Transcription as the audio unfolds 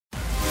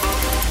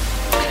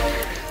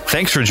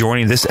Thanks for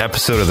joining this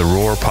episode of the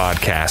Roar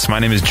Podcast. My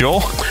name is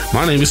Joel.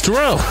 My name is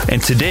Terrell. And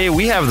today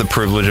we have the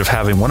privilege of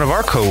having one of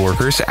our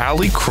coworkers,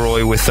 Allie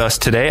Croy, with us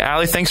today.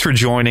 Allie, thanks for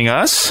joining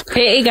us.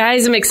 Hey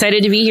guys, I'm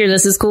excited to be here.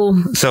 This is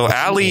cool. So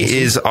Allie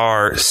is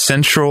our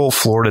Central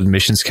Florida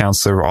admissions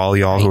counselor, all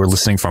y'all who are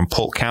listening from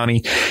Polk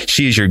County.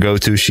 She is your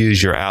go-to. She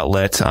is your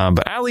outlet.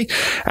 But Allie,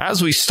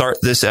 as we start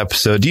this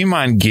episode, do you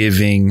mind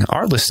giving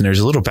our listeners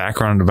a little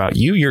background about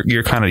you,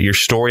 your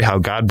story, how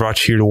God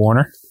brought you here to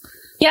Warner?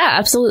 Yeah,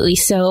 absolutely.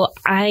 So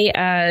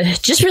I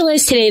just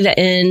realized today that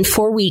in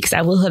 4 weeks,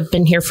 I will have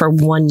been here for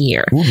 1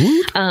 year.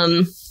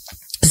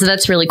 So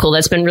that's really cool.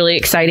 That's been really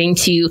exciting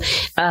to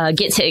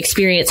get to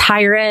experience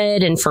higher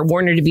ed, and for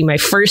Warner to be my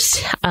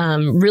first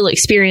real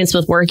experience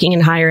with working in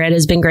higher ed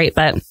has been great.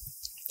 But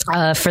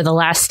for the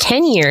last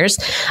 10 years,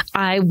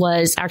 I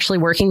was actually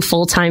working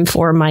full time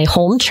for my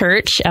home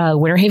church,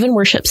 Winter Haven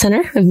Worship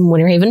Center in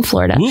Winter Haven,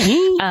 Florida.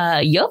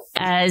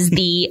 As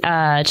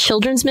the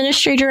children's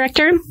ministry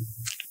director.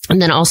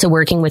 And then also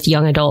working with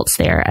young adults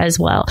there as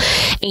well.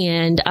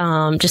 And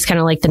just kind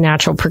of like the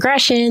natural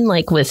progression,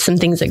 like with some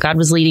things that God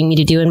was leading me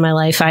to do in my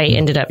life, I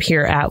ended up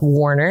here at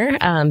Warner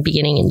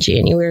beginning in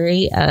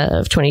January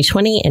of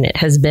 2020. And it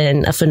has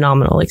been a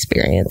phenomenal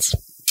experience.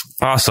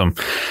 Awesome.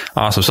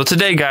 So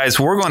today, guys,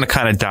 we're going to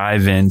kind of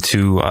dive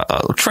into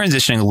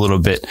transitioning a little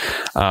bit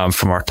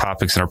from our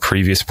topics in our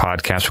previous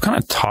podcast. We'll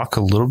kind of talk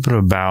a little bit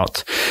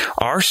about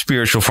our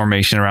spiritual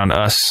formation around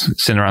us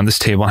sitting around this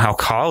table and how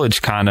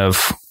college kind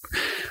of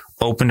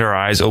opened our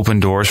eyes, opened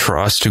doors for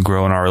us to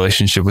grow in our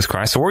relationship with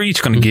Christ. So we're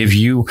each going to give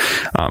you,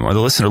 or the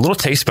listener, a little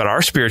taste about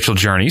our spiritual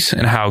journeys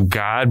and how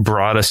God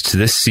brought us to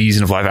this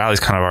season of life.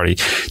 Allie's kind of already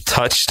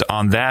touched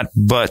on that.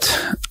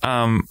 But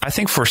I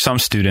think for some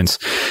students,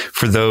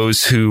 for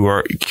those who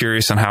are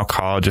curious on how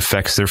college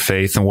affects their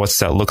faith and what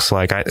that looks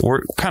like,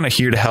 we're kind of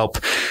here to help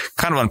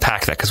kind of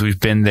unpack that because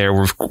we've been there.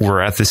 We're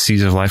at this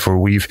season of life where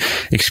we've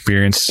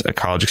experienced a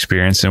college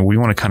experience, and we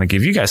want to kind of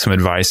give you guys some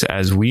advice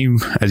as you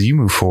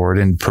move forward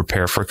and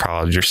prepare for college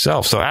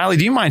yourself. So Allie,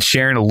 do you mind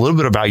sharing a little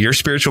bit about your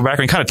spiritual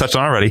background? You kind of touched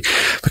on it already,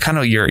 but kind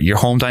of your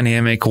home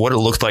dynamic, what it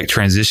looked like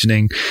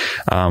transitioning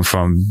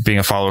from being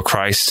a follower of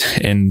Christ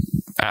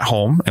at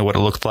home, and what it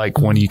looked like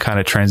when you kind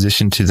of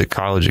transitioned to the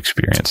college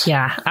experience.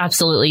 Yeah,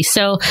 absolutely.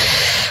 So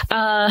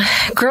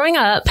growing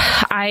up,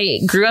 I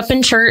grew up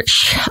in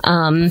church.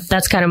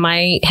 That's kind of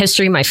my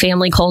history, my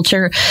family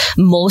culture.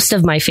 Most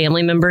of my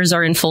family members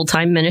are in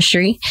full-time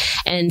ministry.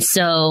 And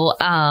so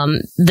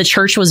the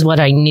church was what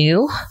I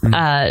knew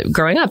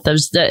growing up.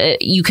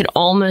 You could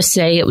almost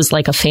say it was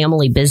like a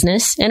family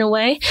business in a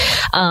way.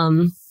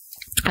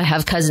 I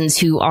have cousins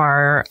who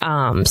are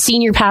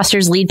senior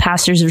pastors, lead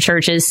pastors of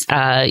churches.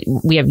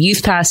 We have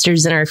youth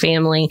pastors in our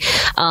family,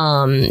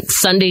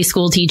 Sunday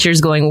school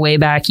teachers going way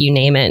back, you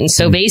name it. And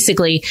so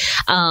basically,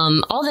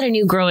 all that I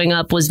knew growing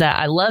up was that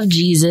I love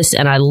Jesus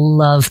and I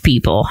love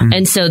people.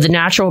 And so the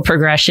natural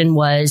progression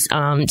was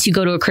to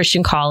go to a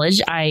Christian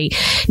college. I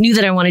knew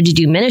that I wanted to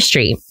do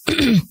ministry.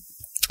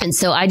 And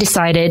so I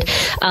decided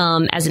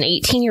as an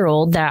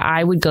 18-year-old that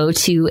I would go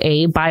to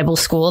a Bible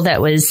school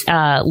that was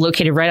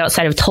located right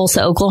outside of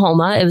Tulsa,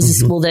 Oklahoma. It was a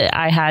school that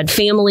I had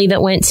family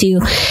that went to.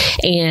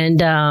 And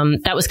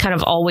that was kind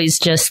of always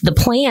just the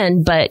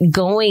plan. But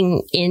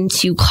going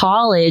into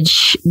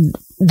college,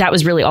 that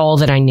was really all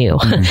that I knew.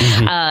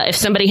 If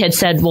somebody had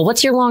said, well,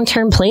 what's your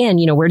long-term plan?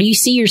 Where do you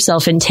see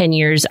yourself in 10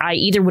 years? I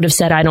either would have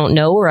said, I don't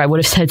know, or I would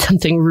have said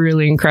something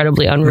really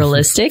incredibly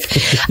unrealistic.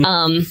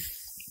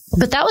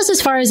 But that was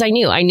as far as I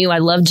knew. I knew I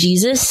love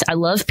Jesus, I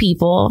love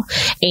people,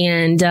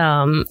 and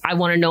I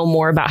want to know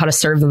more about how to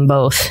serve them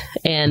both.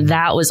 And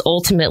that was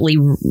ultimately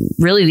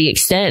really the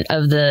extent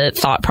of the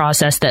thought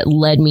process that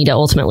led me to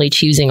ultimately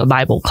choosing a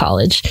Bible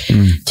college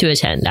to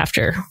attend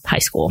after high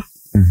school.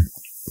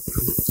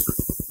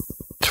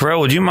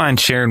 Terrell, would you mind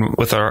sharing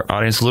with our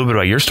audience a little bit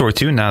about your story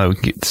too?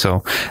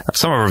 So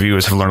some of our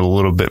viewers have learned a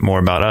little bit more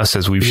about us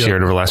as we've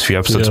shared over the last few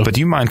episodes, but do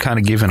you mind kind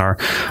of giving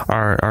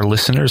our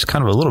listeners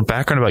kind of a little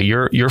background about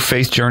your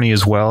faith journey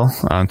as well,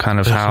 kind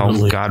of how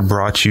God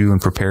brought you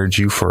and prepared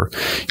you for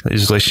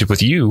his relationship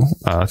with you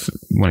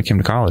when it came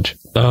to college?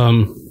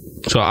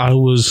 So I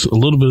was a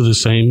little bit of the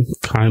same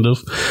kind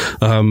of.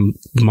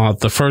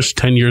 The first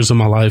 10 years of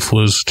my life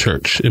was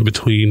church in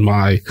between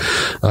my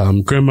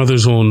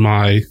grandmother's on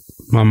my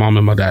mom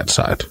and my dad's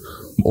side.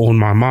 On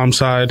my mom's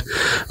side,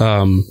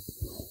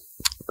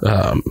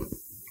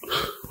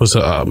 was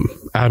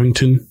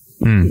Abington.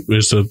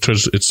 It's a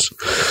church. It's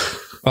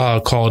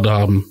called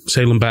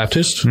Salem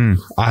Baptist.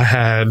 I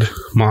had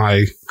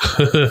my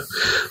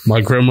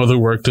my grandmother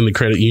worked in the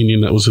credit union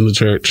that was in the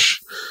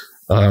church.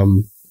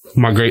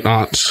 My great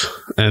aunts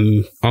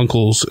and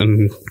uncles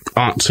and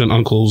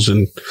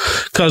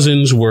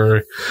cousins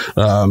were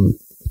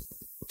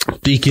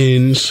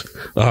deacons.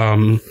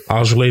 I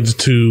was related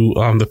to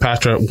the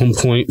pastor at one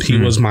point. He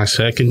was my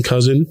second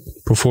cousin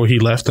before he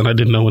left, and I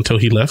didn't know until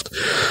he left.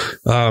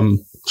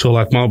 So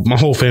like my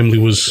whole family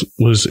was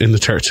in the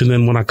church. And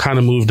then when I kind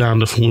of moved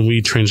when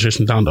we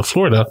transitioned down to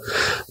Florida,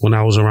 when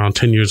I was around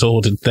 10 years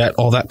old,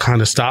 all that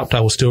kind of stopped.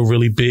 I was still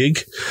really big,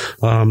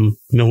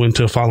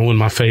 into following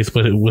my faith,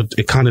 but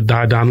it kind of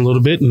died down a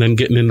little bit. And then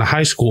getting into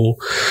high school,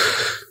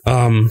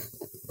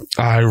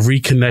 I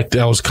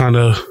reconnected. I was kind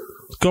of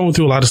going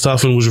through a lot of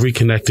stuff and was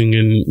reconnecting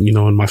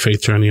in my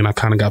faith journey. And I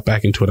kind of got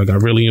back into it. I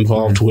got really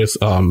involved with,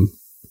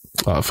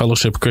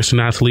 Fellowship of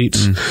Christian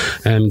Athletes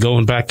and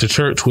going back to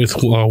church with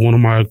one of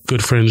my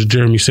good friends,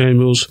 Jeremy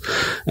Samuels,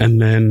 and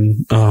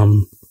then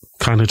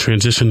kind of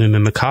transitioning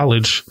into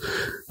college.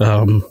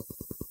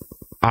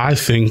 I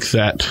think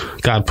that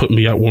God put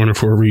me at Warner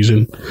for a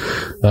reason.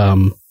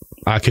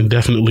 I can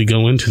definitely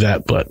go into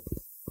that, but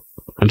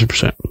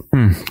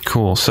 100%.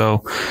 Cool.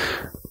 So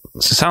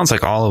it sounds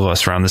like all of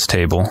us around this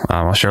table,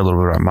 I'll share a little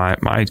bit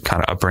about my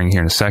kind of upbringing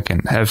here in a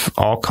second, have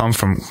all come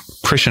from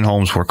Christian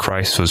homes where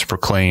Christ was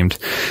proclaimed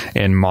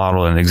and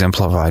modeled and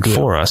exemplified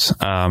for us.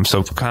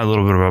 So kind of a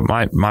little bit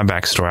about my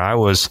backstory. I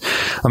was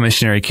a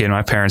missionary kid.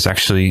 My parents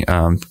actually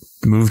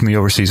moved me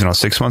overseas when I was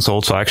 6 months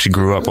old. So I actually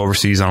grew up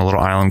overseas on a little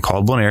island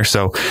called Bonaire.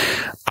 So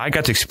I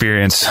got to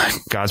experience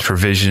God's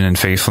provision and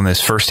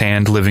faithfulness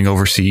firsthand living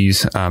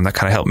overseas. That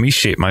kind of helped me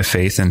shape my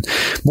faith. And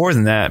more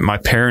than that, my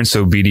parents'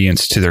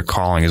 obedience to their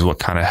calling is what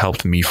kind of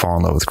helped me fall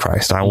in love with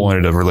Christ. I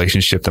wanted a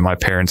relationship that my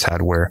parents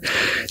had where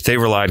they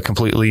relied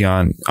completely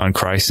on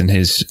Christ and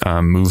his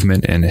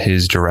movement and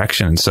his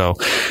direction. And so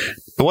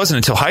it wasn't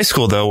until high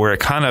school, though, where it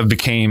kind of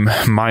became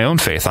my own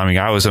faith. I mean,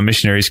 I was a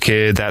missionary's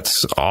kid.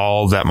 That's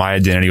all that my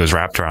identity was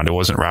wrapped around. It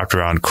wasn't wrapped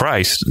around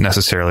Christ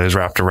necessarily. It was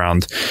wrapped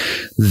around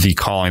the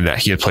calling that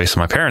he had placed in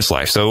my parents'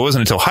 life. So it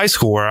wasn't until high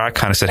school where I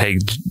kind of said, hey,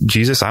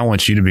 Jesus, I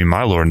want you to be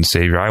my Lord and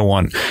Savior. I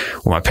want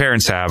what my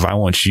parents have. I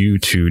want you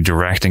to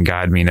direct and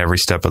guide me in every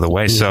step of the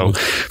way. So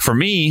for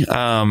me,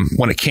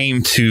 when it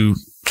came to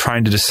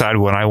trying to decide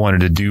what I wanted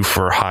to do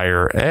for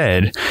higher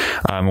ed,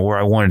 where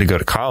I wanted to go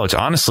to college.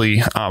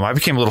 Honestly, I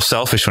became a little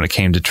selfish when it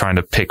came to trying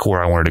to pick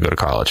where I wanted to go to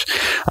college.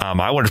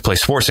 I wanted to play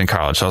sports in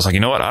college. So I was like, you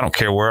know what? I don't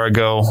care where I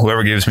go.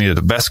 Whoever gives me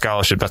the best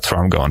scholarship, that's where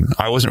I'm going.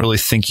 I wasn't really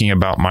thinking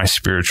about my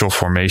spiritual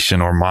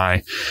formation or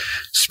my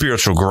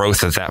spiritual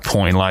growth at that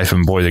point in life.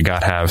 And boy, did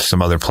God have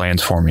some other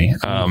plans for me.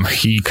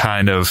 He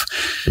kind of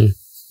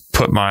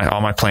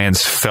all my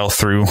plans fell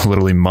through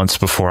literally months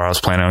before I was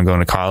planning on going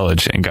to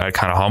college. And God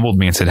kind of humbled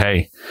me and said,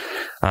 hey,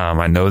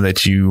 I know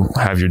that you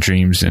have your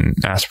dreams and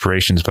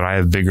aspirations, but I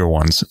have bigger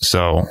ones.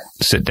 So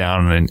sit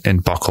down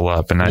and buckle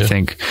up. And I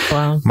think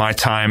my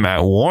time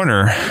at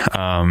Warner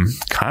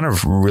kind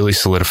of really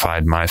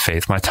solidified my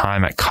faith. My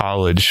time at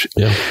college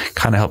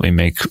kind of helped me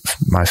make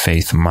my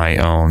faith my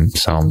own.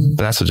 So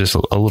that's just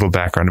a little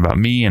background about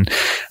me. And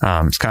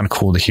it's kind of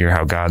cool to hear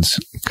how God's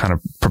kind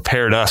of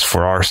prepared us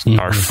for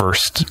our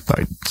first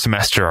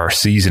semester, our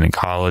season in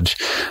college.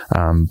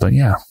 But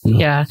yeah.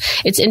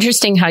 It's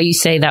interesting how you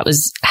say that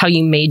was how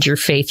you made your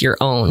faith your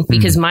own,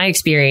 because my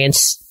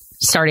experience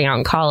starting out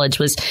in college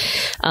was,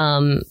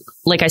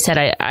 like I said,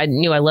 I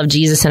knew I loved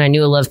Jesus and I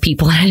knew I loved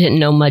people and I didn't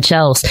know much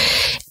else.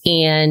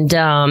 And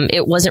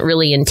it wasn't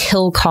really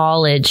until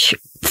college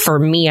for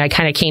me, I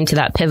kind of came to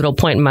that pivotal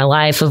point in my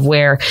life of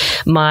where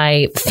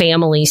my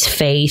family's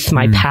faith,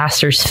 my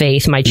pastor's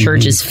faith, my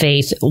church's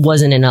faith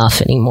wasn't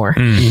enough anymore.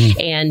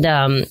 And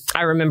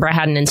I remember I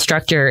had an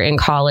instructor in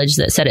college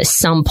that said at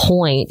some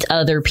point,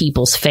 other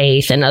people's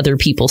faith and other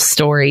people's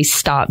stories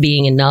stop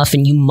being enough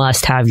and you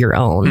must have your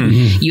own.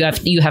 You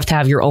have to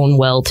have your own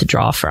well to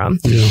draw from.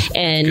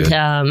 And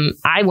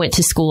I went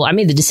to school. I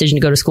made the decision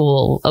to go to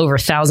school over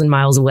 1,000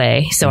 miles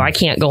away. So I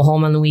can't go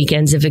home on the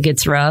weekends if it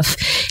gets rough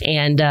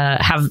and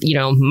have,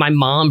 my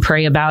mom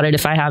pray about it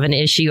if I have an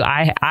issue.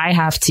 I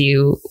have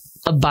to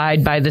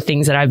abide by the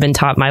things that I've been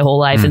taught my whole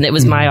life. And it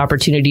was my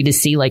opportunity to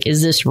see, like,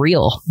 is this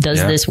real? Does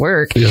this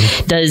work?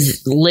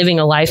 Does living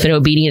a life in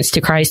obedience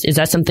to Christ, is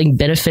that something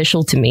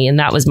beneficial to me? And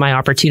that was my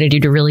opportunity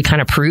to really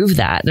kind of prove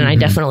that. And I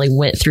definitely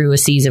went through a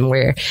season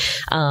where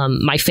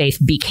my faith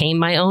became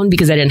my own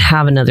because I didn't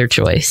have another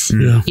choice,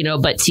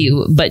 but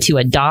to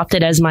adopt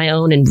it as my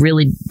own and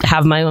really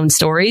have my own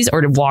stories, or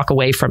to walk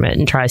away from it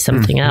and try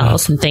something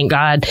else. And thank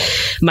God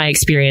my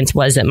experience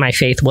was that my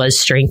faith was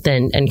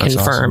strengthened and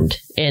confirmed.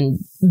 Awesome. And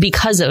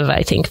because of,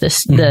 I think,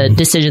 the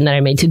decision that I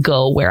made to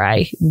go where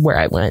I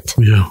went.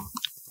 Yeah,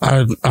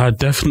 I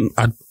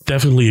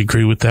definitely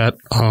agree with that.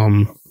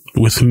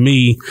 With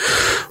me,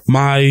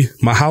 my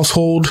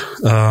household,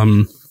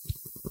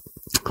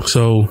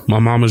 so my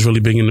mom is really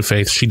big in the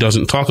faith. She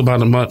doesn't talk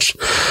about it much,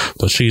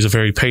 but she's a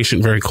very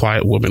patient, very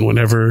quiet woman.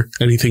 Whenever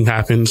anything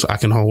happens,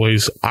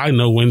 I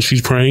know when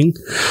she's praying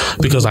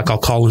because I'll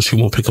call and she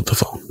won't pick up the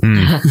phone.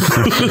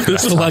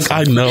 So like,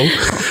 I know.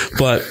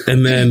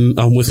 And then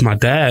with my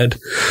dad,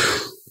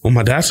 on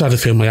my dad's side of the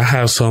family, I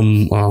have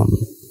some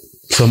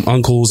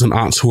uncles and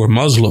aunts who are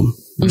Muslim.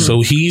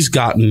 So he's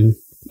gotten,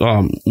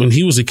 when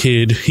he was a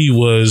kid, he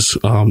was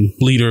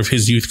leader of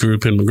his youth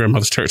group in my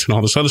grandmother's church and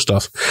all this other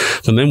stuff.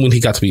 And then when he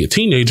got to be a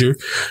teenager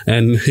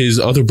and his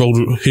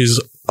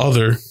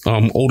other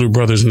older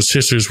brothers and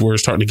sisters were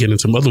starting to get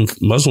into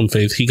Muslim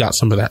faith, he got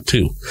some of that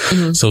too.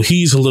 So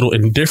he's a little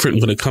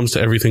indifferent when it comes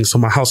to everything. So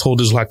my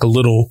household is like it's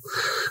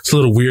a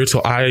little weird.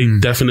 So I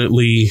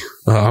definitely,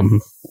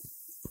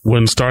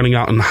 when starting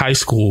out in high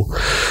school,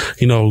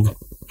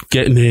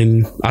 getting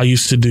in, I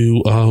used to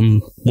do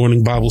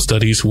morning Bible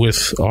studies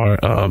with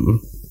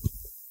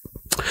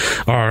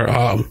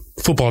our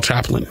football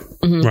chaplain,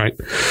 right?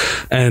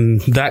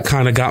 And that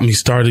kind of got me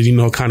started,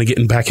 kind of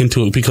getting back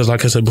into it, because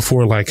like I said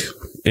before, like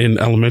in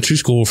elementary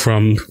school,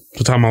 from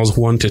the time I was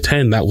 1 to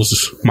 10, that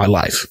was my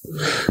life,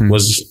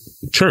 was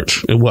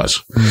church. It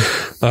was.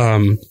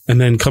 And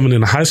then coming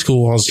into high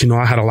school,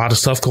 I had a lot of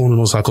stuff going on.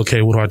 I was like,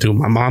 okay, what do I do?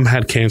 My mom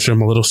had cancer.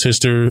 My little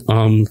sister,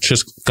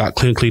 just got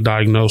clinically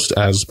diagnosed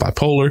as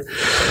bipolar.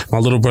 My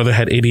little brother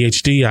had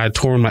ADHD. I had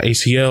torn my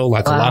ACL.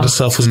 Like a lot of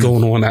stuff was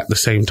going on at the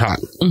same time.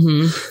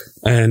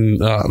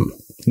 And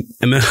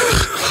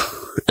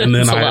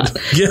then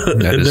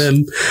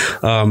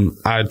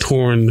I had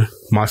torn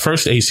my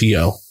first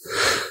ACL.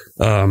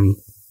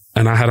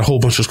 And I had a whole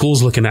bunch of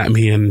schools looking at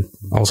me, and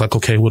I was like,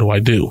 okay, what do I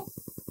do?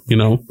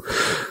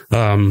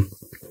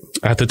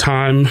 At the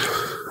time,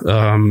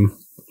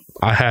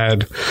 I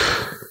had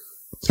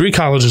 3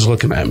 colleges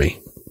looking at me.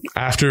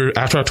 After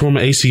I tore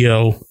my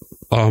ACL,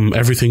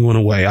 everything went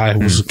away. I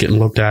was getting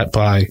looked at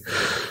by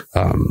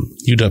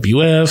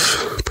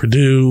UWF,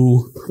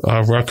 Purdue,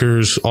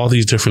 Rutgers, all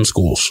these different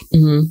schools.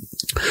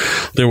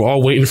 They were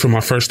all waiting for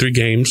my first 3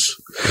 games.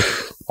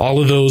 All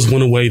of those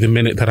went away the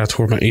minute that I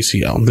tore my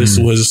ACL. This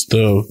was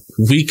the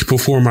week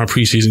before my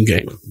preseason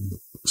game.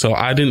 So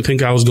I didn't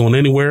think I was going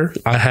anywhere.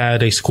 I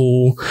had a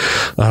school,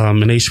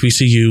 an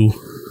HBCU,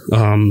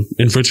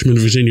 in Richmond,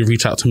 Virginia,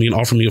 reach out to me and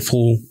offer me a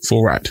full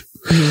ride.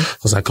 I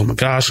was like, oh my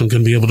gosh, I'm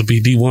going to be able to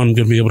be D1. I'm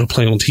going to be able to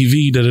play on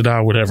TV,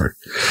 whatever.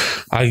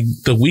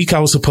 The week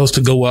I was supposed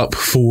to go up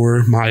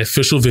for my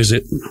official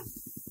visit,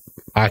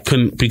 I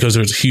couldn't, because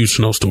there was a huge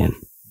snowstorm.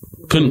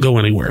 Couldn't go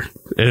anywhere.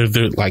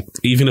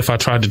 Even if I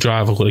tried to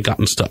drive, I would have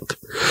gotten stuck.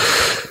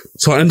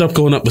 So I ended up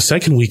going up the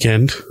second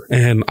weekend,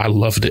 and I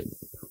loved it.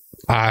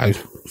 I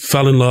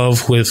fell in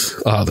love with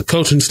the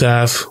coaching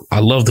staff. I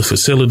love the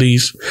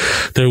facilities.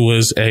 There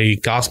was a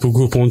gospel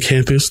group on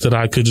campus that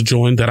I could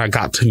join, that I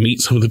got to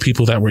meet some of the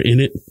people that were in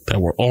it, that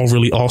were all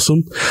really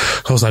awesome.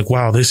 I was like,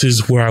 wow, this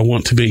is where I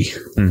want to be.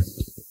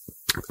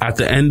 At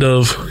the end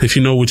of, if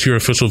you know what's your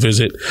official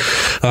visit,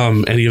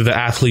 any of the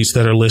athletes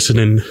that are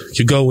listening,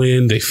 you go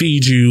in, they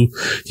feed you,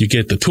 you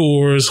get the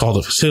tours, all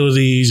the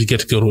facilities, you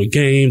get to go to a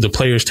game, the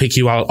players take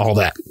you out, all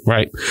that,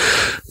 right?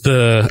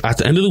 At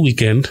the end of the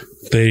weekend,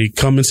 they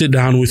come and sit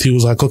down with you. It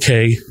was like,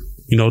 okay,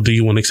 do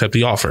you want to accept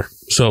the offer?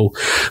 So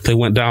they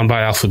went down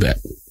by alphabet.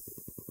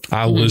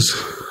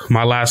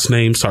 My last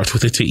name starts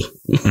with a T.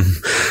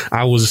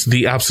 I was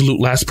the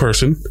absolute last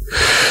person.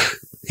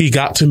 Head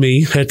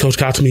coach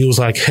got to me, was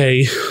like,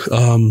 hey,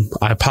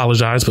 I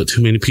apologize, but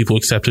too many people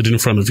accepted in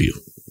front of you.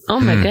 Oh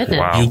my goodness.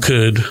 Wow. You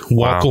could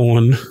walk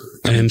on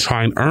and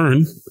try and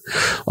earn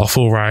a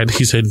full ride.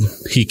 He said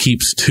he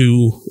keeps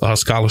 2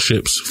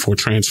 scholarships for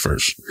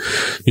transfers.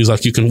 He was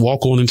like, you can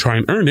walk on and try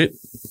and earn it,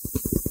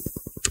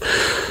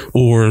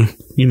 or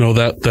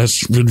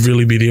that's would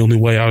really be the only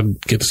way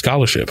I'd get the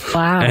scholarship.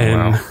 Wow.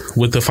 And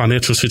with the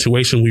financial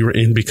situation we were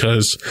in,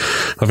 because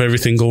of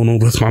everything going on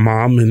with my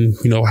mom, and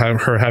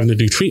her having to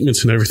do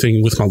treatments and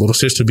everything, with my little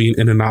sister being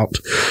in and out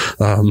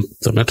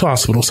the mental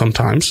hospital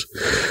sometimes,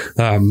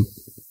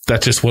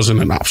 that just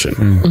wasn't an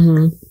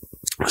option.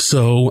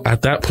 So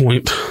at that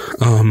point,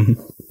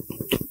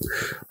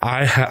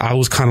 I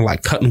was kind of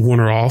like cutting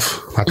Warner off.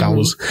 Like I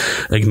was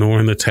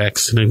ignoring the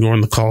texts and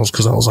ignoring the calls,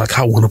 because I was like,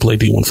 I want to play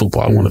D1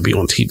 football. I want to be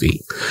on TV.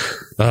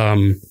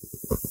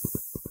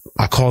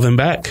 I call them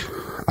back.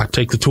 I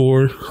take the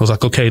tour. I was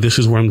like, okay, this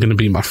is where I'm going to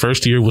be. My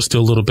first year was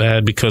still a little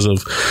bad because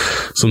of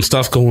some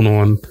stuff going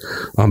on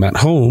at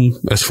home,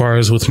 as far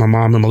as with my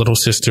mom and my little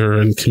sister,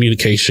 and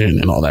communication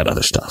and all that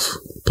other stuff.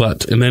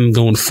 And then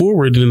going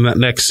forward in that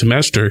next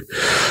semester,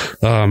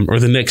 or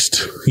the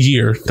next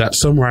year, that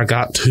summer, I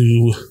got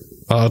to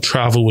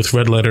travel with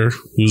Red Letter,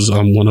 who's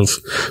one of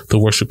the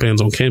worship bands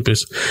on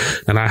campus,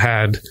 and I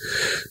had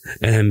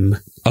an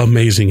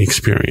amazing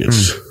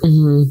experience.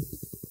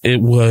 It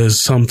was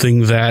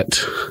something that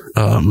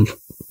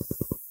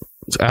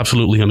was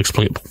absolutely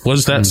unexplainable.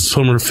 Was that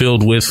summer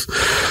filled with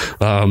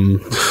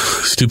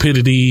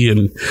stupidity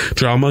and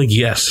drama?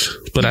 Yes.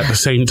 But at the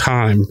same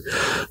time,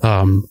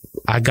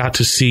 I got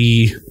to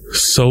see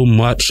so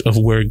much of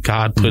where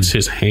God puts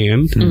his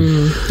hand.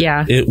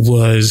 Yeah. It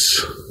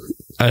was,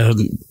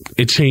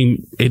 it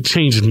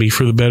changed me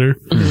for the better.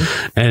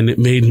 And it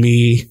made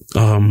me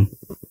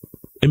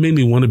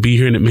want to be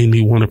here, and it made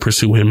me want to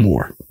pursue him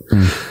more.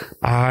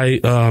 I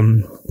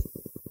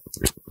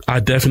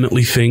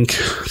definitely think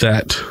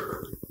that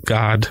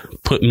God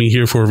put me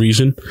here for a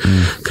reason,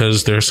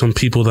 because there are some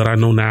people that I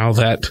know now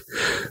that,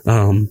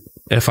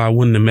 if I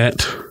wouldn't have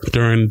met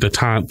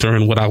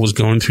during what I was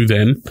going through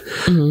then,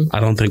 I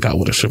don't think I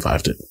would have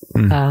survived it.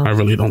 I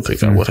really don't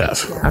think I would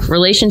have.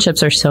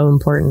 Relationships are so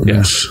important.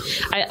 Yes.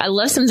 I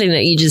love something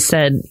that you just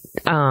said.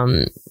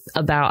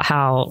 about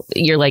how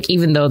you're like,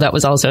 even though that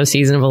was also a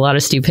season of a lot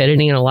of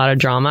stupidity and a lot of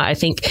drama, I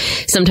think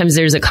sometimes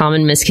there's a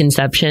common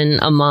misconception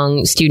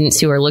among students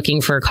who are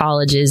looking for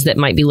colleges that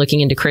might be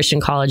looking into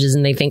Christian colleges,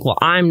 and they think, well,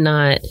 I'm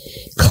not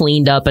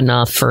cleaned up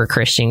enough for a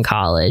Christian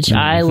college.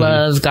 I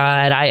love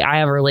God. I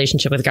have a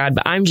relationship with God,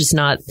 but I'm just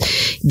not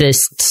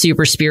this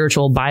super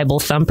spiritual Bible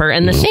thumper.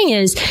 And the thing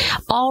is,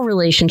 all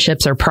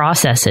relationships are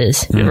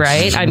processes,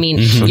 right? I mean,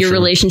 your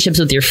relationships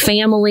with your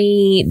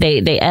family,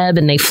 they ebb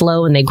and they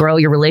flow and they grow.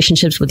 Your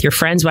relationships with your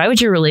friends, why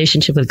would your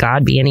relationship with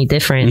God be any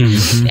different?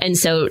 And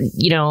so,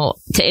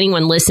 to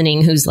anyone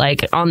listening who's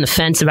like on the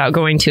fence about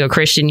going to a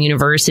Christian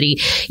university,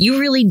 you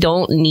really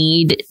don't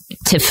need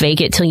to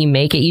fake it till you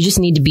make it. You just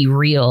need to be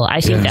real.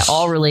 I think that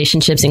all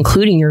relationships,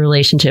 including your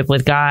relationship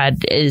with God,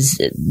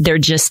 they're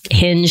just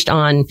hinged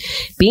on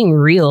being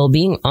real,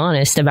 being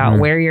honest about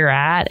where you're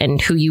at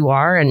and who you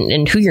are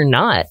and who you're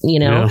not,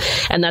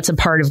 and that's a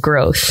part of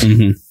growth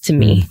to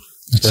me.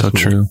 That's so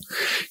true.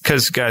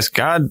 Because, guys,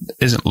 God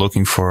isn't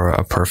looking for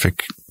a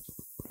perfect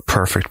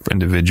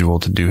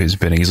individual to do his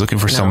bidding. He's looking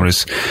for someone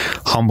who's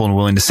humble and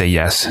willing to say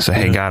yes. So,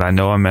 hey, God, I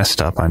know I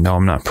messed up. I know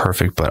I'm not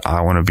perfect, but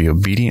I want to be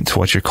obedient to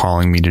what you're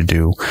calling me to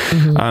do.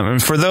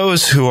 And for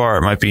those who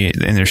might be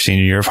in their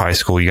senior year of high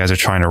school, you guys are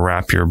trying to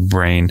wrap your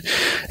brain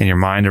and your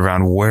mind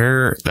around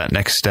where that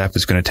next step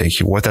is going to take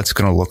you, what that's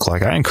going to look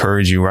like. I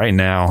encourage you right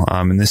now,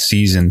 in this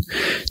season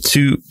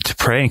to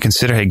pray and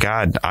consider, hey,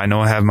 God, I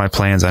know I have my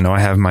plans. I know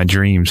I have my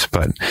dreams,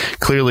 but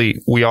clearly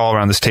we all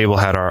around this table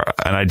had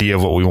an idea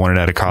of what we wanted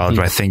out of college.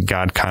 But I think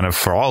God kind of,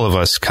 for all of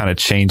us, kind of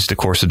changed the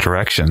course of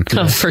direction.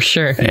 Oh, for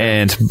sure.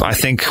 And I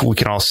think we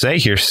can all say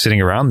here, sitting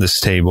around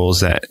this table, is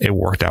that it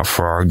worked out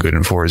for our good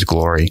and for his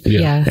glory.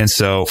 Yeah. And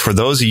so for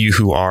those of you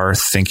who are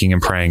thinking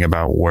and praying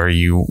about where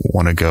you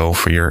want to go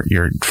for your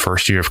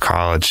first year of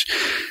college,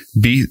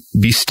 be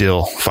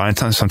still. Find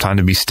some time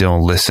to be still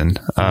and listen.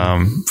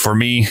 For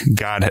me,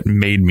 God had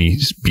made me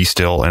be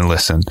still and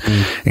listen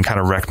and kind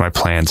of wrecked my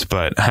plans.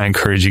 But I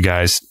encourage you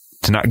guys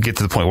to not get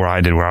to the point where I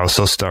did, where I was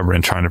so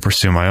stubborn trying to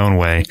pursue my own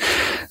way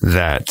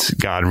that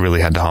God really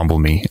had to humble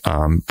me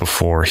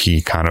before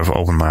he kind of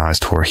opened my eyes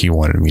to where he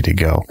wanted me to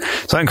go.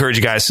 So I encourage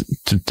you guys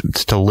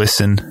to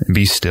listen and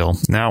be still.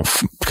 Now,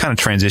 kind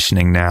of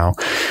transitioning now,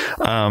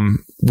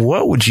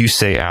 what would you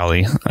say,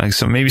 Allie?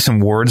 So maybe some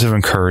words of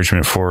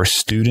encouragement for a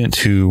student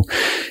who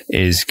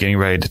is getting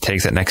ready to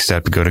take that next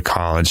step to go to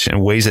college,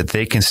 and ways that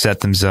they can set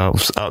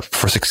themselves up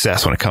for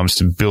success when it comes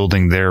to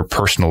building their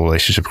personal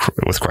relationship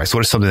with Christ.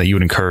 What is something that you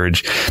would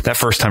encourage that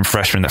first-time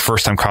freshman, that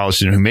first-time college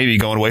student who may be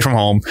going away from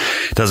home,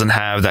 doesn't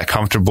have that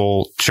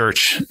comfortable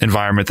church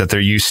environment that they're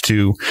used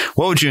to?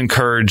 What would you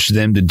encourage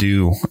them to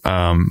do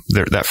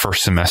that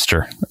first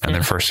semester and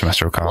their first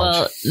semester of college?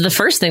 Well, the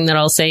first thing that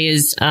I'll say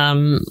is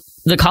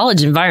the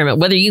college environment,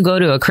 whether you go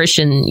to a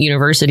Christian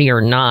university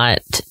or not,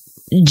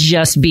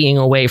 just being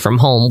away from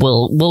home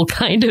will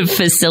kind of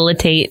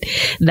facilitate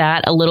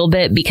that a little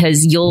bit,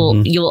 because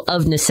you'll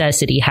of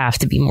necessity have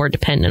to be more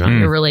dependent on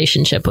your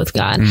relationship with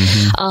God.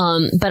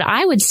 But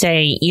I would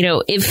say,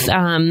 if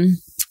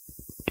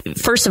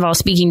first of all,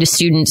 speaking to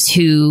students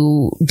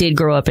who did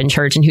grow up in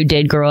church and who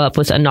did grow up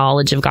with a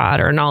knowledge of God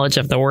or a knowledge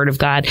of the Word of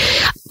God,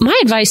 my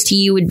advice to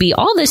you would be,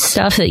 all this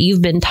stuff that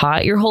you've been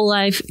taught your whole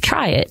life,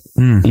 try it.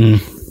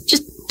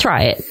 Just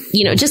try it,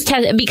 just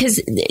test it, because,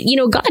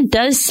 God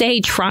does say,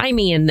 try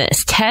me in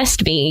this,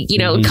 test me,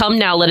 come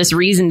now, let us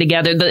reason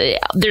together.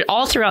 They're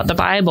all throughout the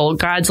Bible.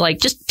 God's like,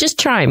 just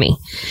try me,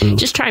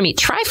 just try me,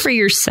 try for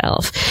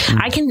yourself.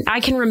 I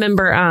can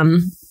remember,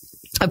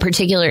 a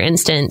particular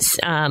instance,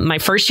 my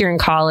first year in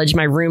college,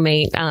 my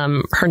roommate,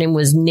 her name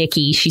was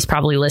Nikki. She's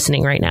probably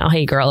listening right now.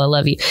 Hey girl, I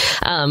love you.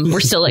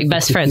 We're still like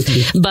best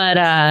friends,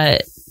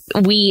 but,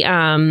 we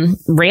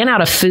ran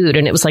out of food,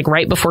 and it was like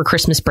right before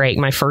Christmas break,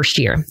 my first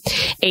year.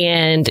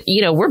 And,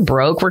 we're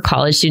broke. We're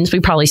college students.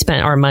 We probably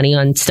spent our money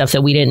on stuff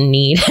that we didn't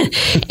need.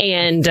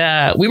 And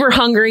we were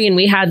hungry, and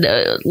we had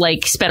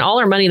spent all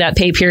our money that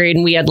pay period.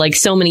 And we had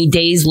so many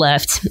days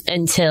left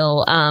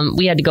until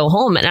we had to go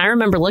home. And I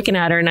remember looking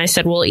at her and I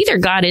said, well, either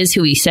God is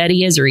who he said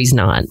he is or he's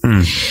not.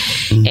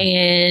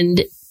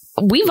 And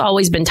we've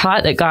always been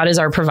taught that God is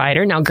our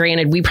provider. Now,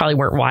 granted, we probably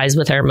weren't wise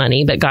with our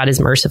money, but God is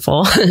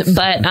merciful.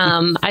 But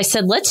I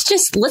said,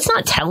 let's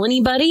not tell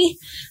anybody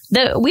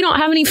that we don't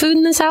have any food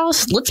in this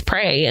house. Let's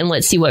pray and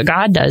let's see what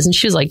God does. And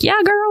she was like,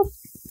 yeah, girl.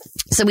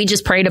 So we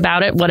just prayed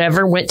about it,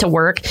 whatever, went to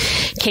work,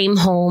 came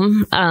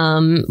home,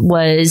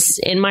 was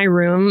in my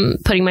room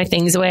putting my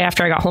things away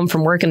after I got home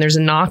from work, and there's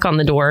a knock on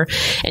the door,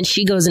 and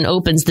she goes and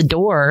opens the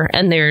door,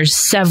 and there's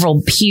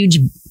several huge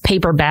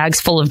paper bags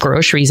full of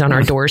groceries on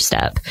our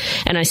doorstep.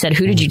 And I said,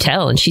 who did you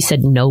tell? And she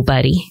said,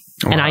 nobody.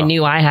 Wow. And I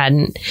knew I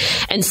hadn't.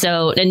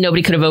 And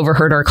nobody could have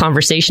overheard our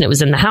conversation. It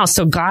was in the house.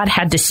 So God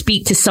had to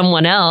speak to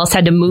someone else,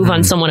 had to move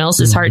on someone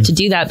else's heart to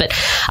do that. But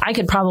I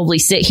could probably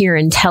sit here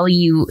and tell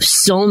you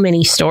so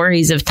many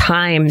stories of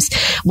times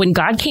when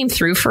God came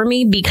through for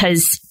me,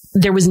 because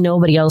there was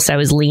nobody else I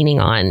was leaning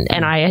on.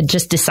 And I had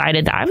just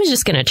decided that I was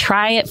just going to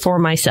try it for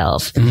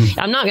myself.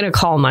 I'm not going to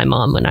call my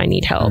mom when I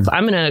need help.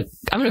 I'm going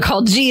to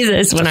call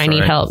Jesus when I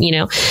need help, you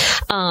know?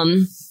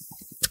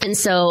 And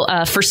so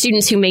for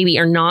students who maybe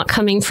are not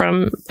coming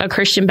from a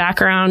Christian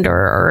background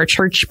or a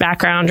church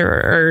background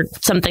or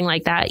something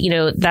like that, you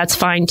know, that's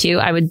fine too.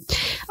 I would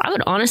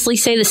honestly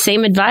say the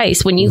same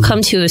advice. When you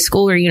come to a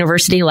school or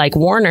university like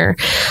Warner,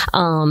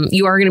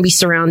 you are going to be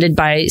surrounded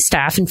by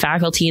staff and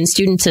faculty and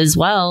students as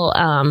well,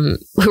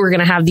 who are going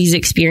to have these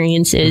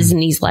experiences and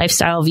these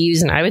lifestyle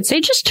views. And I would say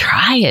just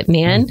try it,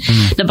 man.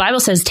 The Bible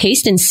says,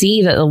 taste and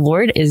see that the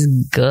Lord is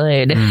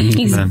good.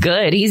 He's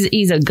good.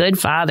 He's a good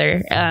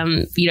father.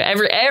 You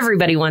know,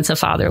 everybody wants a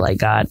father like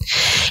God.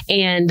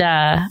 And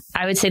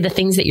I would say the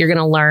things that you're going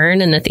to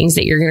learn and the things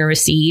that you're going to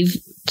receive,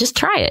 just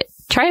try it.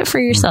 Try it for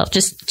yourself.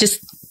 Just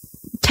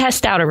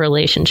test out a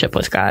relationship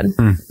with God.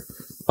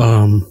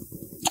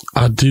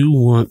 I do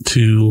want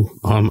to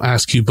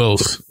ask you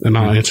both, and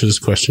I'll answer this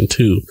question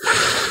too.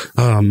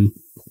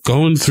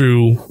 Going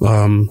through,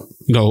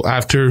 you know,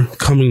 after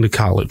coming to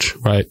college,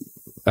 right?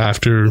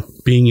 After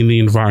being in the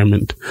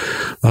environment,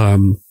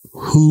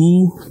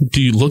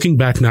 looking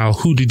back now,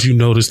 who did you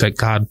notice that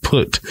God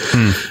put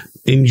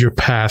in your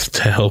path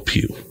to help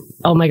you?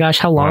 Oh my gosh,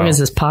 how long is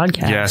this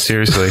podcast? Yeah,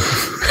 seriously.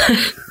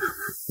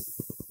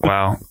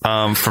 Wow.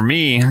 For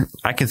me,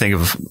 I can think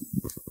of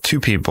two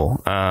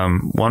people.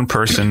 One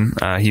person,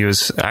 he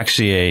was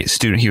actually a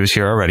student. He was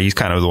here already. He's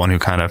kind of the one who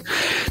kind of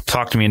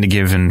talked me into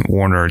giving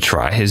Warner a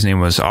try. His name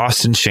was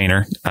Austin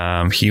Shaner.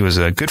 He was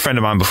a good friend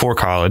of mine before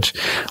college.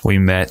 We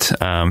met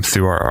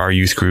through our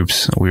youth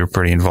groups. We were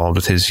pretty involved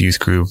with his youth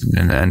group,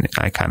 and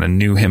I kind of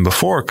knew him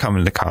before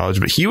coming to college.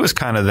 But he was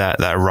kind of that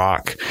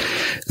rock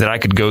that I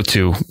could go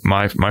to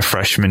my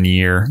freshman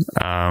year,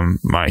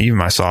 even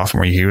my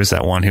sophomore year. He was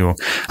that one who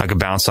I could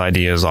bounce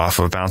ideas off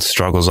of, bounce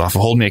struggles off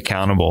of, hold me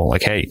accountable.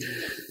 Like, hey,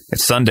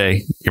 it's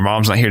Sunday. Your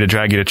mom's not here to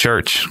drag you to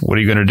church. What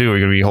are you going to do? Are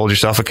you going to hold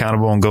yourself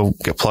accountable and go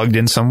get plugged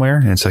in somewhere?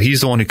 And so he's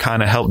the one who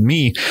kind of helped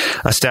me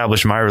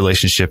establish my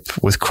relationship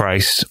with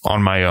Christ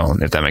on my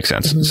own, if that makes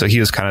sense. So he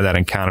was kind of that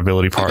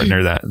accountability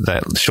partner,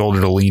 that shoulder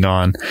to lean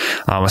on.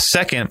 A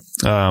second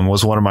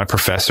was one of my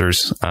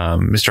professors,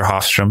 Mr.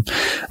 Hofstrom.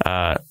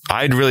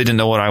 I really didn't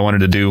know what I wanted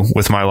to do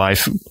with my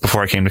life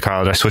before I came to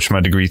college. I switched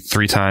my degree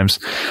 3 times.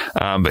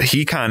 But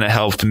he kind of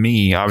helped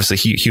me. Obviously,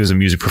 he was a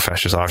music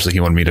professor, so obviously he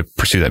wanted me to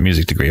pursue that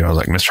music degree. And I was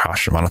like, Mr.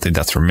 Hofstrom, I don't think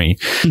that's for me.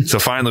 So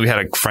finally we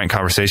had a frank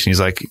conversation. He's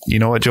like, you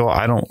know what, Joel?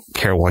 I don't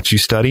care what you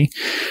study.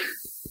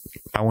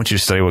 I want you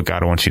to study what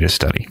God wants you to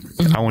study.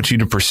 I want you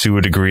to pursue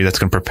a degree that's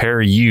going to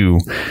prepare you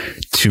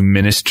to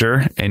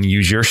minister and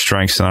use your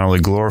strengths to not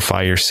only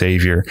glorify your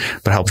Savior,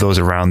 but help those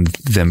around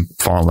them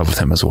fall in love with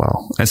Him as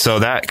well. And so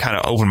that kind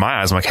of opened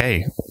my eyes. I'm like,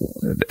 hey,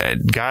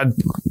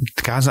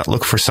 God's not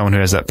looking for someone who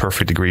has that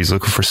perfect degree. He's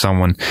looking for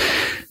someone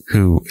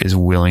who is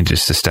willing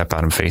just to step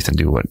out in faith and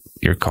do what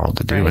you're called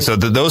to do. Right. And so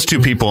those two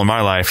people in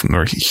my life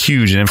were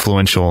huge and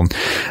influential in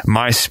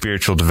my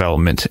spiritual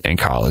development in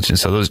college. And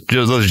so those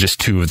are just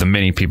two of the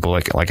many people,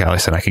 like Ali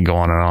said, I can go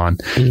on and on,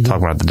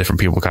 talk about the different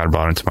people God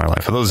brought into my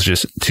life. But those are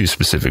just two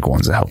specific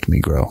ones that helped me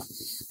grow.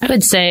 I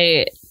would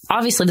say,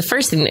 obviously, the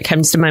first thing that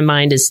comes to my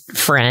mind is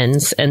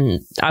friends,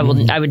 and I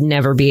would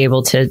never be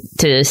able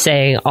to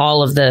say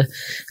all of the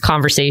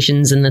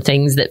conversations and the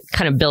things that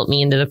kind of built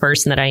me into the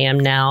person that I am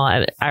now.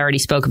 I already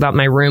spoke about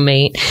my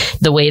roommate.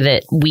 The way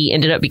that we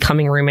ended up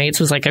becoming roommates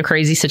was like a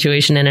crazy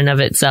situation in and of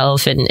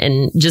itself,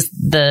 and just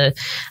the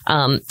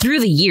through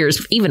the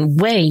years, even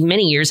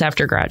many years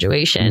after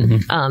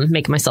graduation,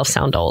 making myself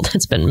sound old.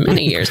 It's been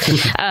many years,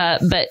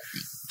 but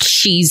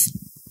she's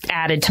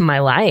added to my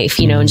life,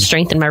 you know, and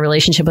strengthened my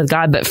relationship with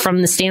God. But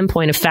from the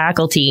standpoint of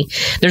faculty,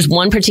 there's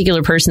one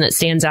particular person that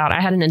stands out.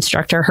 I had an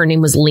instructor. Her name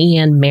was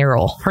Leanne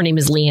Merrill. Her name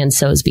is Leanne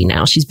Sosby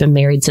now. She's been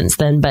married since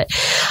then. But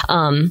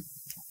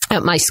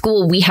at my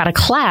school, we had a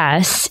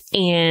class,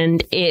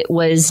 and it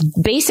was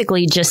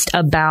basically just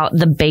about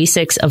the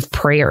basics of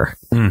prayer.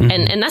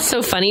 And that's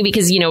so funny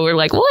because, you know, we're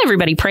like, well,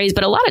 everybody prays.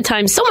 But a lot of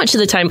times, so much of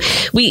the time,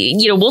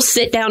 we'll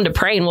sit down to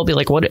pray and we'll be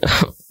like,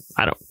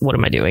 what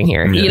am I doing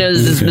here? Yeah. You know,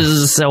 this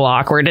is so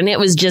awkward. And it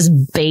was just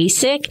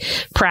basic,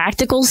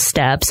 practical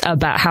steps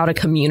about how to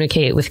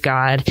communicate with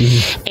God.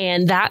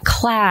 And that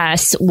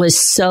class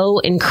was so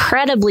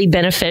incredibly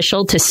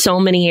beneficial to so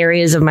many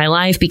areas of my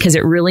life because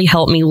it really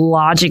helped me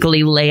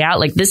logically lay out,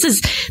 like, this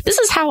is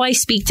how I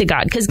speak to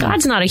God. Because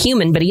God's not a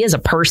human, but He is a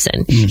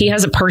person. He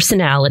has a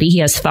personality. He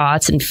has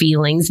thoughts and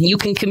feelings. And you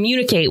can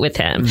communicate with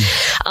Him.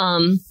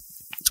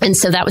 And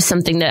so that was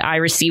something that I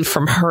received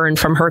from her and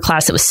from her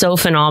class. It was so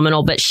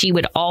phenomenal. But she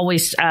would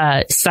always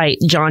cite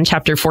John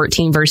chapter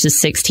 14,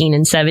 verses 16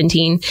 and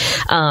 17,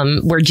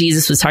 where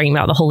Jesus was talking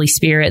about the Holy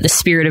Spirit, the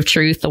Spirit of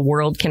truth, the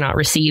world cannot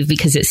receive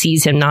because it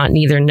sees Him not,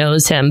 neither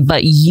knows Him.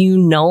 But you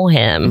know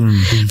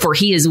Him, for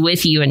He is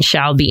with you and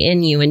shall be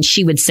in you. And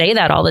she would say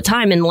that all the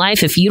time in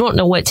life. If you don't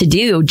know what to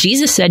do,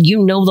 Jesus said,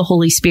 you know the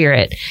Holy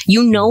Spirit.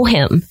 You know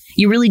Him.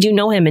 you really do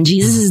know him, and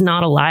Jesus is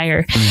not a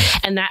liar.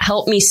 And that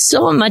helped me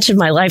so much of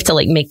my life to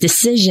like make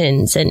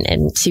decisions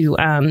and to,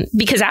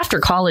 because after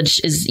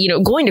college is,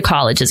 going to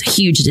college is a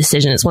huge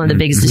decision. It's one of the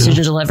biggest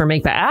decisions you'll ever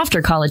make. But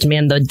after college,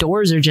 man, the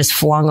doors are just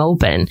flung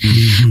open.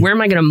 Where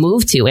am I going to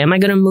move to? Am I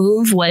going to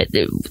move?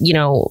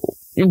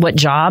 What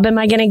job am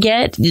I going to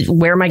get?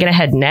 Where am I going to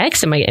head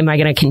next? Am I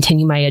going to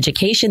continue my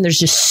education? There's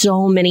just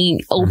so many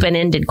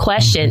open-ended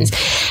questions.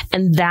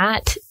 And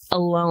that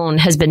alone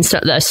has been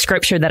a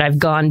scripture that I've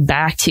gone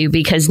back to,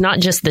 because not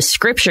just the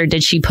scripture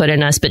did she put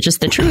in us, but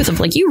just the truth of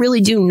like, you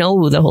really do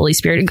know the Holy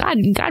Spirit.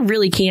 God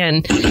really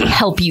can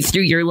help you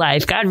through your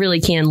life. God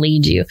really can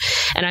lead you.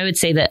 And I would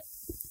say that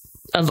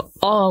of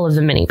all of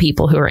the many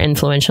people who are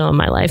influential in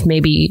my life,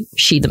 maybe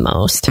she the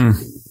most.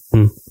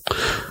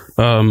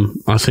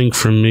 I think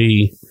for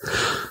me,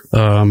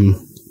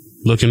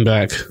 looking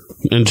back,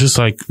 and just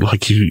like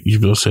you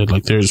both said,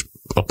 like there's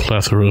a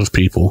plethora of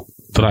people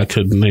that I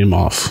could name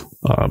off.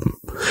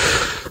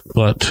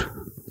 But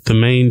the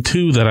main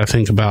two that I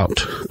think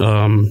about,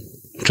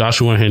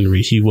 Joshua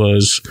Henry, he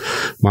was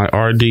my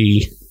RD,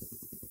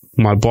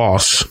 my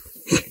boss.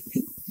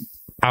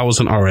 I was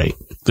an RA.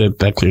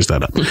 That clears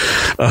that up.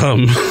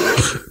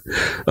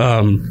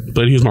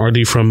 But he was my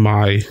RD from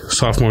my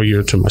sophomore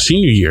year to my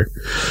senior year.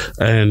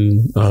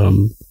 And,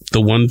 the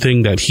one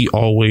thing that he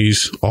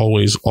always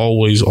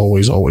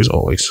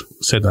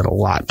said that a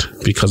lot,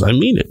 because I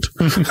mean it,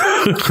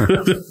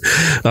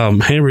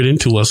 hammered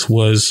into us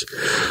was,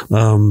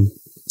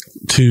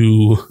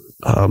 to,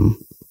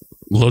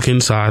 look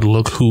inside,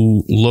 look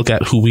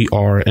at who we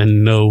are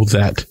and know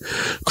that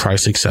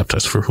Christ accepts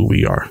us for who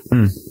we are.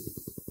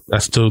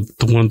 That's the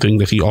one thing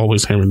that he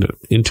always hammered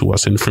into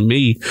us. And for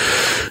me,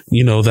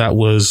 that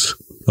was,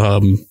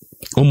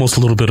 almost a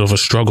little bit of a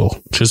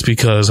struggle, just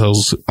because I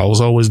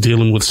was always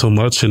dealing with so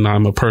much, and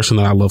I'm a person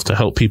that I love to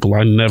help people.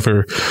 I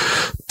never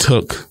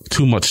took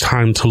too much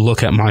time to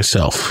look at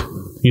myself.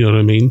 You know what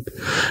I mean?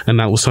 And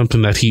that was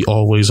something that he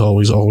always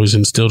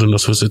instilled in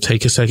us, was to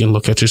take a second,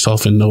 look at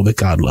yourself and know that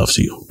God loves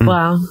you.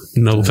 Wow.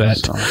 Know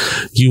that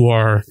you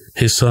are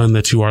his son,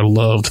 that you are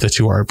loved, that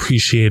you are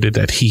appreciated,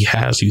 that he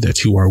has you,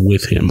 that you are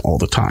with him all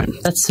the time.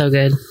 That's so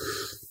good.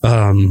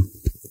 And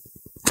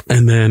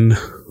then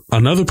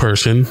another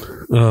person,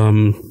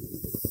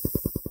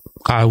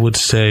 I would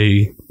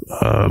say,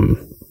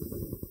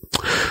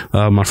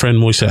 my friend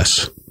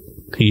Moises.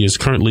 He is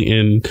currently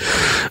in,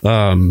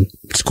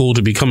 school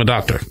to become a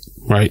doctor,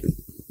 right?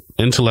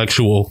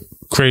 Intellectual,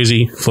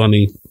 crazy,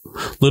 funny,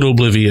 little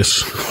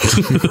oblivious,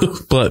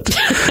 but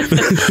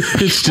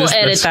it's just, we'll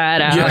edit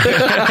that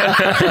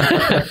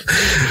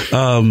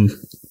out.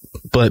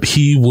 But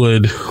he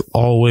would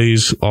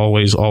always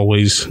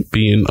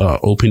be an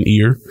open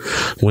ear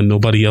when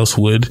nobody else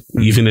would,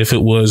 even if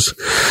it was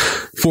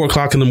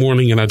 4:00 in the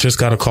morning and I just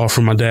got a call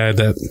from my dad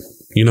that,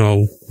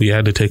 we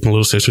had to take my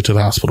little sister to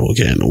the hospital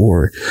again,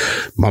 or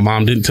my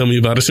mom didn't tell me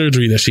about a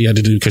surgery that she had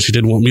to do because she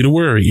didn't want me to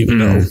worry.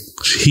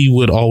 He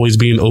would always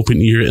be an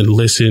open ear and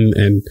listen,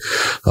 and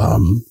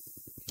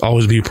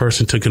always be a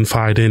person to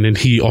confide in. And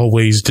he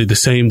always did the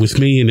same with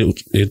me. And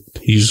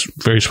he's a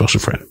very special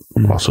friend.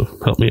 Also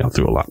helped me out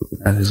through a lot.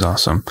 That is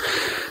awesome.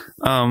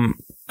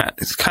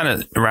 It's kind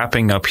of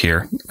wrapping up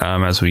here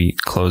as we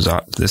close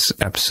out this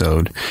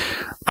episode.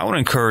 I want to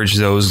encourage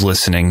those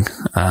listening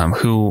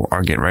who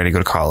are getting ready to go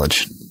to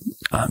college.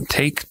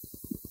 Take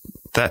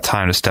that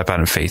time to step out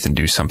in faith and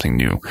do something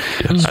new.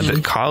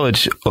 At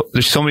college,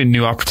 there's so many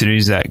new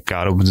opportunities that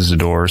God opens the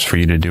doors for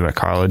you to do at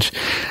college.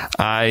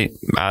 I,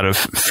 out of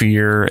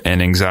fear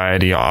and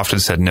anxiety, often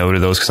said no to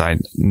those because I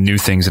knew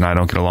things and I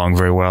don't get along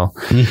very well.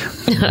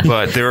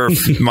 But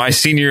my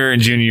senior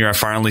and junior year, I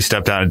finally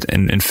stepped out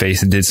in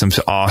faith and did some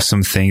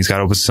awesome things.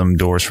 God opened some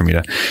doors for me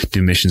to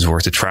do missions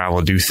work, to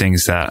travel, do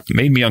things that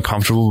made me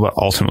uncomfortable, but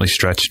ultimately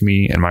stretched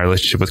me and my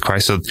relationship with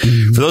Christ. So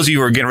for those of you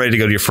who are getting ready to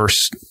go to your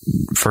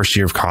first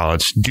year of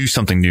college, do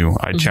something new.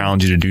 I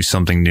challenge you to do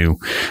something new.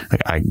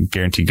 I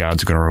guarantee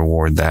God's going to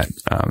reward that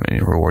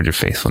and reward your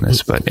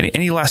faithfulness. But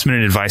any last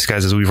minute advice,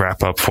 guys, as we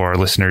wrap up for our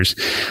listeners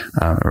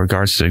in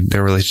regards to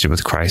their relationship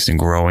with Christ and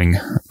growing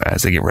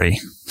as they get ready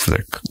for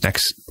their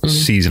next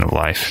season of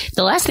life?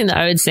 The last thing that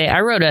I would say,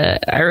 I wrote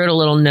a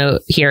little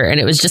note here, and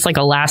it was just like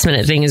a last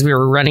minute thing as we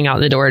were running out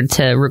the door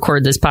to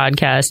record this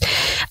podcast.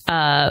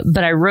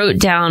 But I wrote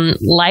down,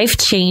 life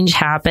change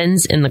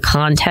happens in the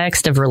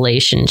context of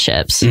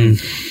relationships.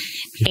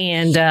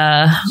 And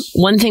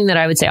one thing that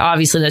I would say,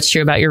 obviously that's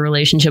true about your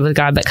relationship with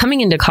God, but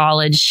coming into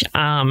college,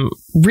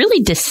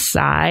 really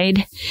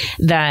decide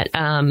that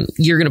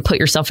you're going to put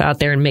yourself out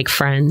there and make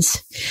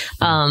friends,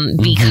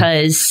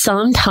 because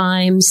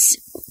sometimes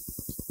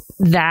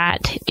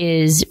that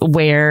is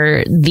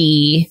where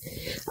the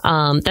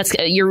That's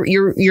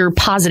your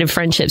positive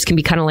friendships can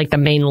be kind of like the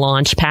main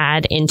launch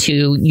pad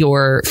into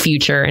your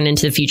future and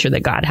into the future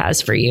that God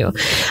has for you.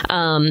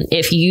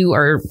 If you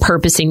are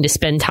purposing to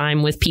spend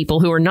time with people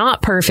who are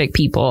not perfect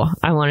people,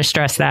 I want to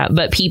stress that,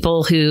 but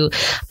people who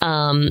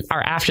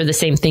are after the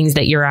same things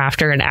that you're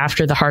after and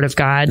after the heart of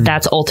God,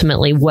 that's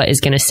ultimately what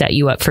is going to set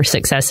you up for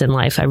success in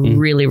life. I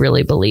really,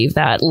 really believe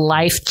that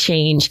life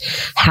change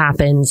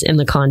happens in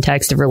the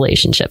context of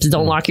relationships.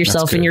 Don't lock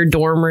yourself in your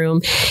dorm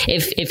room.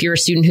 If you're a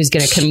student who's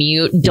going to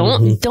commute,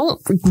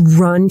 don't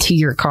run to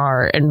your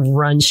car and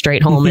run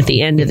straight home at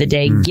the end of the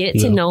day. Get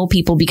to know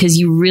people, because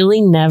you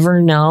really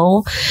never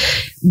know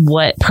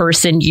what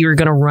person you're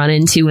going to run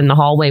into in the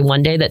hallway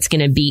one day that's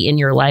going to be in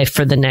your life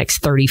for the next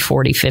 30,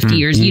 40, 50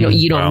 years.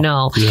 You don't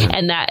know.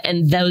 And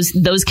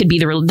those could be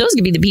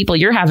the people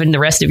you're having the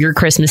rest of your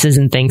Christmases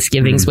and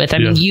Thanksgivings with. I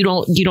mean, you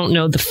don't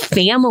know the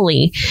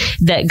family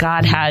that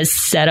God has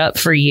set up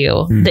for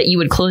you that you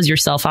would close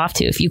yourself off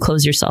to if you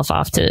close yourself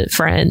off to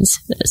friends.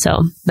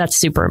 So that's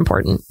super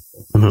important.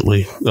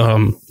 Definitely.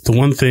 The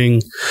one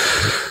thing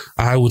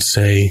I would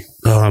say,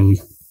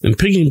 and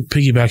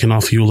piggybacking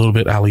off you a little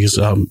bit, Ali, is,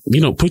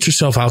 put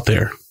yourself out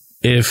there.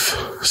 If,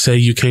 say,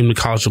 you came to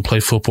college to play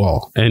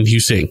football and you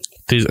sing,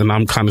 and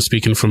I'm kind of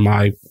speaking from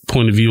my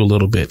point of view a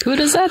little bit. Who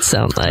does that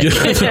sound like?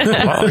 Get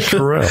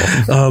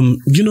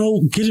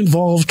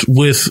involved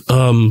with,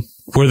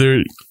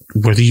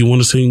 whether you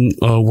want to sing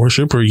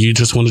worship or you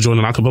just want to join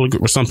an a cappella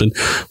group or something,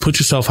 put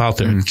yourself out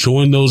there.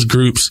 Join those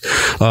groups.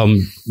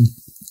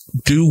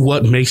 Do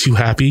what makes you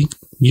happy.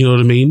 You know what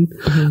I mean?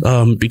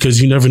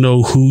 Because you never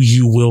know who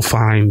you will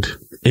find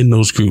in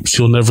those groups.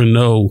 You'll never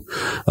know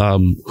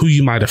who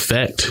you might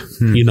affect,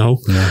 Yeah,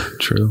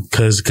 true.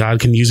 Because God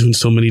can use you in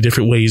so many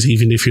different ways.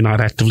 Even if you're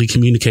not actively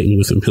communicating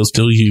with him, he'll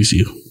still use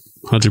you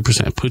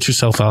 100%. Put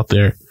yourself out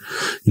there,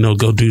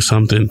 go do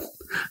something.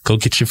 Go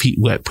get your feet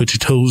wet. Put your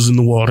toes in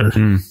the water,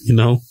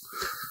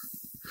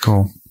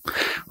 Cool.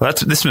 Well,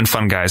 this has been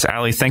fun, guys.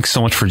 Ali, thanks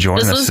so much for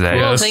joining us today.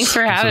 Cool. Thanks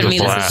for having me.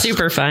 This is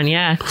super fun.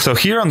 Yeah. So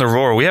here on The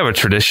Roar, we have a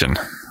tradition.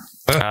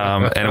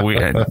 And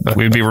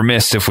we'd be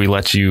remiss if we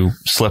let you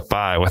slip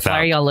by without. Why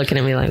are y'all looking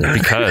at me like that?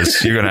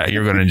 Because you're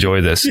gonna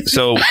enjoy this.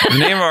 So the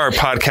name of our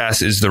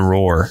podcast is The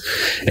Roar,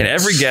 and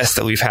every guest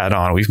that we've had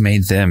on, we've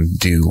made them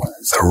do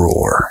the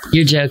roar.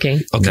 You're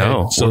joking. Okay,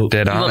 no, so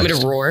dead honest. You want me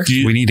to roar?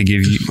 We need to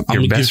give you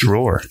your best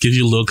roar. Give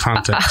you a little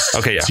context.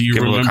 Okay, yeah. Do you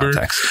remember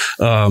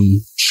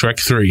Shrek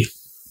 3?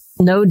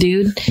 No,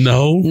 dude.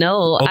 No.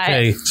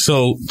 Okay,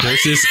 so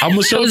there's this. I'm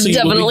gonna show it to you.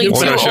 Definitely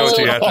we're gonna show it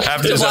to you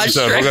after this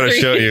episode. We're gonna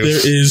show you.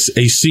 There is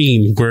a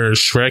scene where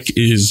Shrek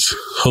is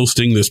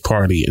hosting this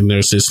party, and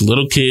there's this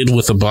little kid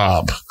with a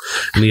bob,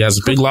 and he has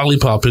a big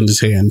lollipop in his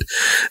hand,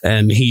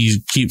 and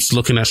he keeps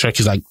looking at Shrek.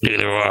 He's like, "Do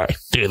the roar,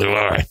 do the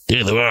roar,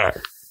 do the roar."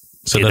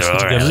 So that's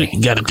what you gotta do.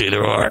 You gotta do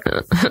the roar.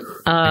 You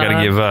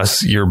gotta give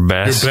us your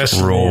best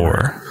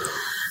roar.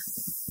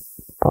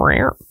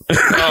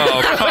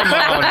 Oh, come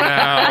on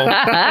now.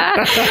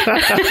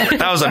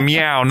 That was a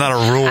meow, not a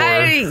roar.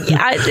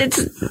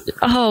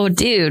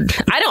 Dude.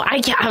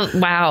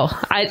 Wow.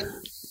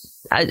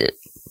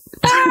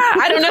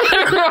 I don't know how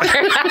to roar.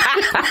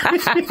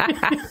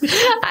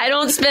 I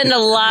don't spend a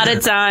lot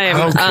of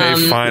time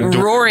fine.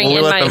 roaring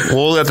we'll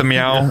let the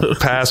meow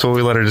pass. Will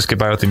we let her just get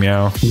by with the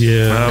meow?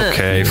 Yeah.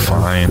 Okay,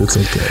 fine. It's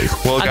okay.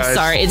 Well, guys, I'm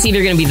sorry. It's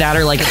either going to be that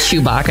or like a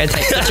Chewbacca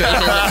type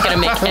situation that's going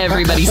to make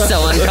everybody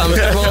so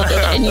uncomfortable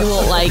and you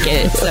won't like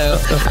it.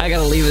 So I got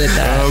to leave it at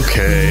that.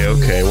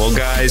 Okay. Well,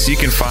 guys, you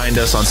can find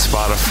us on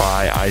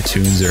Spotify,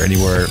 iTunes, or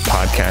anywhere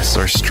podcasts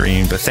are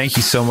streamed. But thank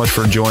you so much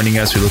for joining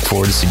us. We look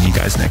forward to seeing you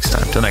guys next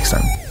time. Till next time.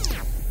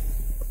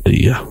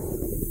 Yeah.